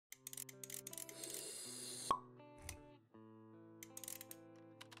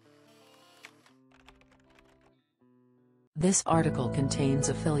This article contains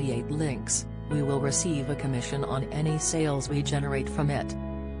affiliate links. We will receive a commission on any sales we generate from it.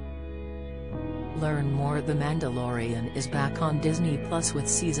 Learn more. The Mandalorian is back on Disney Plus with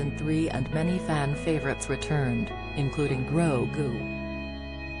Season 3 and many fan favorites returned, including Grogu.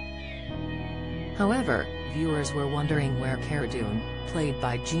 However, viewers were wondering where Cara Dune, played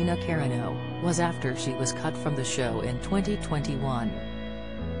by Gina Carano, was after she was cut from the show in 2021.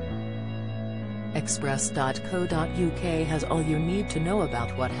 Express.co.uk has all you need to know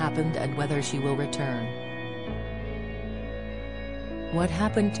about what happened and whether she will return. What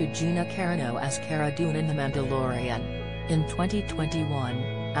happened to Gina Carano as Cara Dune in The Mandalorian? In 2021,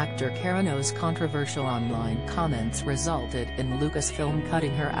 actor Carano's controversial online comments resulted in Lucasfilm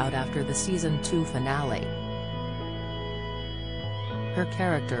cutting her out after the Season 2 finale. Her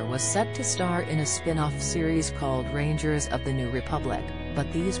character was set to star in a spin-off series called Rangers of the New Republic, but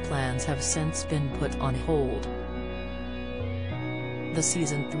these plans have since been put on hold. The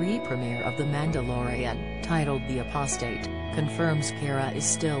Season 3 premiere of The Mandalorian, titled The Apostate, confirms Cara is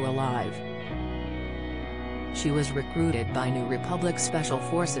still alive. She was recruited by New Republic Special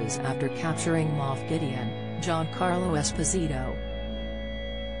Forces after capturing Moff Gideon, Giancarlo Esposito.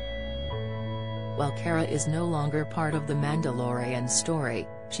 While Cara is no longer part of the Mandalorian story,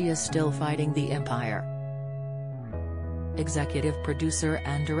 she is still fighting the Empire. Executive producer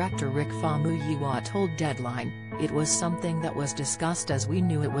and director Rick Famuyiwa told Deadline, "It was something that was discussed as we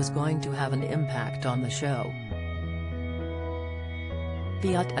knew it was going to have an impact on the show.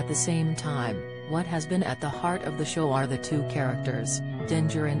 But at the same time, what has been at the heart of the show are the two characters, Din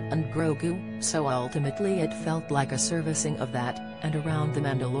Djarin and Grogu, so ultimately it felt like a servicing of that, and around the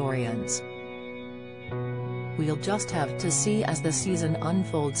Mandalorians. We'll just have to see as the season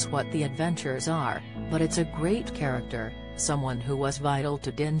unfolds what the adventures are, but it's a great character, someone who was vital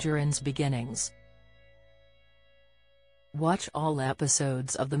to Din Djarin's beginnings." Watch all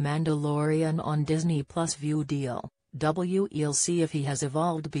episodes of The Mandalorian on Disney Plus. View deal. We'll see if he has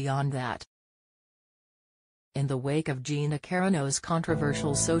evolved beyond that. In the wake of Gina Carano's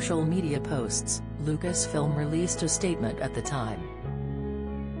controversial social media posts, Lucasfilm released a statement at the time.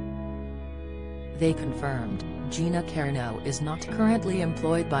 They confirmed, Gina Carano is not currently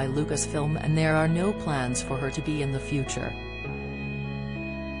employed by Lucasfilm and there are no plans for her to be in the future.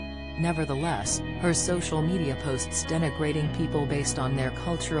 Nevertheless, her social media posts denigrating people based on their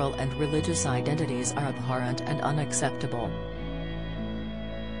cultural and religious identities are abhorrent and unacceptable.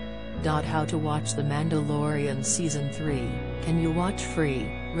 How to watch The Mandalorian Season 3, can you watch free,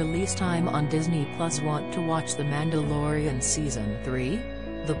 release time on Disney Plus. Want to watch The Mandalorian Season 3?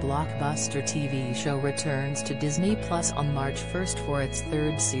 The blockbuster TV show returns to Disney Plus on March 1 for its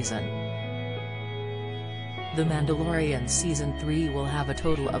third season. The Mandalorian Season 3 will have a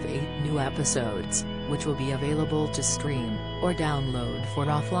total of 8 new episodes, which will be available to stream, or download for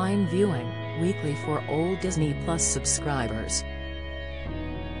offline viewing, weekly for all Disney Plus subscribers.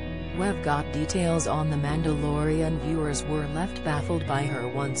 We've got details on The Mandalorian. Viewers were left baffled by her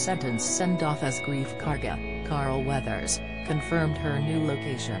one-sentence send-off as Grief Karga, Carl Weathers, confirmed her new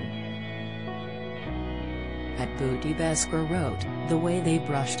location. At Booty Besker wrote, "The way they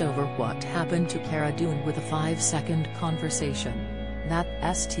brushed over what happened to Cara Dune with a 5-second conversation. That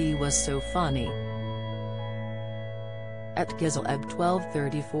ST was so funny." At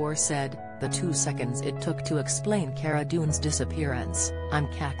Gizeleb1234 said, "The 2 seconds it took to explain Cara Dune's disappearance, I'm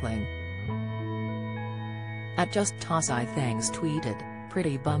cackling." At Just Toss I Thanks tweeted,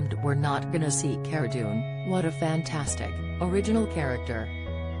 "Pretty bummed we're not gonna see Cara Dune, what a fantastic, original character.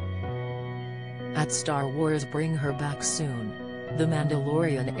 At Star Wars Bring her back soon." The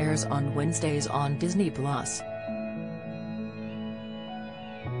Mandalorian airs on Wednesdays on Disney Plus.